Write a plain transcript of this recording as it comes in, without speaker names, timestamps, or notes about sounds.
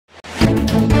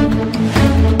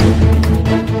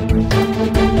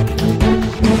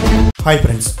Hi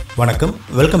friends, வணக்கம்.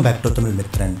 Welcome back to Tamil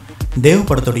Mithran. Dev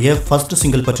படத்துடைய first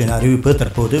single பற்றின அறிவிப்பு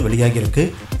தற்போது வெளியாகி இருக்கு.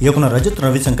 இயக்குனர் ரஜத்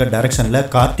ரவிசங்கர் டைரக்ஷன்ல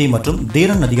கார்த்தி மற்றும்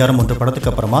தீரன் அதிகாரம் ஒன்று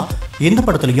படத்துக்கு அப்புறமா இந்த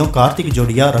படத்துலையும் கார்த்திக்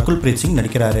ஜோடியா ரகுல் பிரீத் சிங்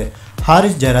நடிக்கிறாரு.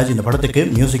 ஜயராஜ் இந்த படத்துக்கு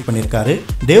மியூசிக் பண்ணியிருக்காரு.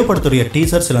 தேவ் படத்துடைய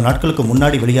டீசர் சில நாட்களுக்கு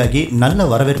முன்னாடி வெளியாகி நல்ல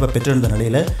வரவேற்பை பெற்றிருந்த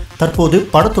நிலையில தற்போது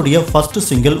படத்துடைய ஃபர்ஸ்ட்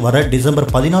சிங்கிள் வர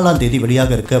டிசம்பர் 14ஆம் தேதி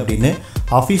வெளியாக இருக்கு அப்படின்னு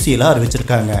அஃபீஷியலாக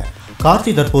அறிவிச்சிருக்காங்க.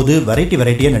 கார்த்தி தற்போது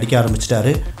வெரைட்டியாக நடிக்க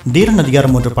ஆரம்பிச்சிட்டாரு. தீரன்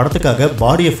அதிகாரம் ஒன்று படத்துக்காக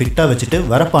பாடியை ஃபிட்டாக வச்சுட்டு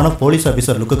வரப்பான போலீஸ்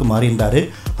ஆஃபீஸர் லுக்குக்கு மாறியிருந்தார்.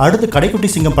 அடுத்து கடைக்குட்டி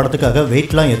சிங்கம் படத்துக்காக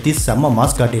வெயிட்லாம் ஏற்றி செம்ம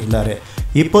மாஸ் காட்டியிருந்தார்.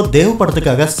 இப்போ தேவ்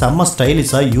படத்துக்காக செம்ம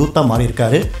ஸ்டைலிஷாக யூத்தாக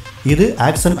மாறியிருக்காரு. இது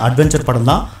ஆக்ஷன் அட்வென்ச்சர் படம்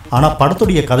தான். ஆனால்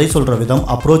படத்துடைய கதை சொல்கிற விதம்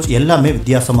அப்ரோச் எல்லாமே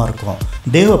வித்தியாசமாக இருக்கும்.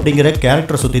 தேவ் அப்படிங்கிற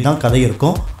கேரக்டரை சுற்றி தான் கதை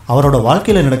இருக்கும். அவரோட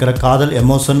வாழ்க்கையில் நடக்கிற காதல்,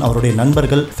 எமோஷன், அவருடைய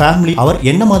நண்பர்கள், ஃபேமிலி, அவர்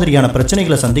என்ன மாதிரியான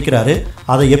பிரச்சனைகளை சந்திக்கிறாரு,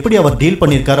 அதை எப்படி அவர் டீல்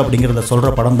பண்ணியிருக்காரு அப்படிங்கிறத சொல்கிற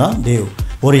படம் தான் தேவ்.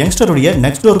 ஒரு யங்ஸ்டருடைய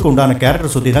நெக்ஸ்ட் டோருக்கு உண்டான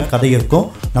கேரக்டர் சுற்றி தான் கதை இருக்கும்.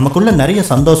 நமக்குள்ள நிறைய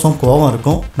சந்தோஷம், கோபம்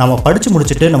இருக்கும். நம்ம படித்து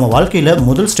முடிச்சுட்டு நம்ம வாழ்க்கையில்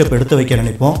முதல் ஸ்டெப் எடுத்து வைக்க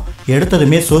நினைப்போம்.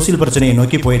 எடுத்ததுமே சோசியல் பிரச்சனையை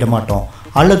நோக்கி போயிட மாட்டோம்,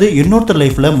 அல்லது இன்னொருத்தர்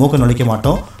லைஃப்பில் மூக்க நுழைக்க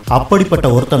மாட்டோம். அப்படிப்பட்ட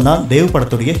ஒருத்தன் தான் தேவ்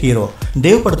படத்துடைய ஹீரோ.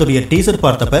 தேவ் படத்துடைய டீசர்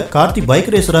பார்த்தப்ப கார்த்தி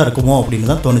பைக் ரேசராக இருக்குமோ அப்படின்னு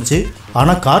தான் தோணுச்சு.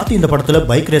 ஆனால் கார்த்தி இந்த படத்தில்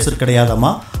பைக் ரேசர்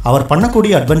கிடையாதாமா. அவர்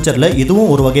பண்ணக்கூடிய அட்வென்ச்சரில்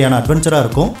இதுவும் ஒரு வகையான அட்வென்ச்சராக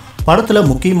இருக்கும். படத்தில்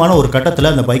முக்கியமான ஒரு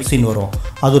கட்டத்தில் அந்த பைக் சீன் வரும்.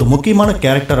 அது ஒரு முக்கியமான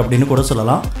கேரக்டர் அப்படின்னு கூட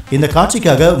சொல்லலாம். இந்த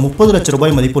காட்சிக்காக 30 லட்சம்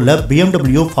ரூபாய் மதிப்புள்ள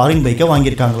BMW ஃபாரின் பைக்கை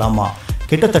வாங்கியிருக்காங்களாமா.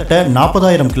 கிட்டத்தட்ட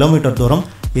 40,000 கிலோமீட்டர் தூரம்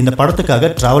இந்த படத்துக்காக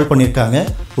ட்ராவல் பண்ணியிருக்காங்க.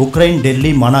 உக்ரைன்,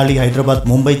 டெல்லி, மணாலி, ஹைதராபாத்,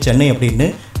 மும்பை, சென்னை அப்படின்னு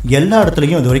எல்லா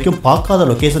இடத்துலையும் இது வரைக்கும் பார்க்காத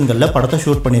லொக்கேஷன்களில் படத்தை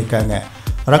ஷூட் பண்ணியிருக்காங்க.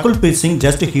 Rakul breath Singh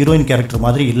just heroine character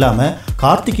மாதிரி இல்லாமல்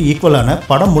கார்த்திக்கு ஈக்குவலான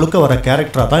படம் முழுக்க வர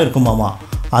கேரக்டராக தான் இருக்குமாமா.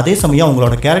 அதே சமயம்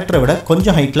அவங்களோட கேரக்டரை விட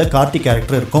கொஞ்சம் ஹைட்டில் கார்த்திக்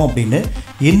கேரக்டர் இருக்கும் அப்படின்னு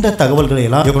இந்த தகவல்களை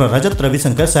எல்லாம் இயக்குனர் ரஜத்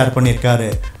ரவிசங்கர் ஷேர் பண்ணியிருக்காரு.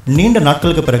 நீண்ட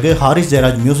நாட்களுக்கு பிறகு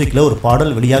ஜயராஜ் மியூசிக்கில் ஒரு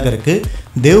பாடல் வெளியாக இருக்கு.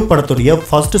 தேவ் படத்துடைய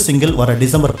ஃபர்ஸ்ட் சிங்கிள் வர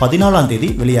டிசம்பர் 14ஆம்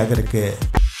தேதி வெளியாக இருக்கு.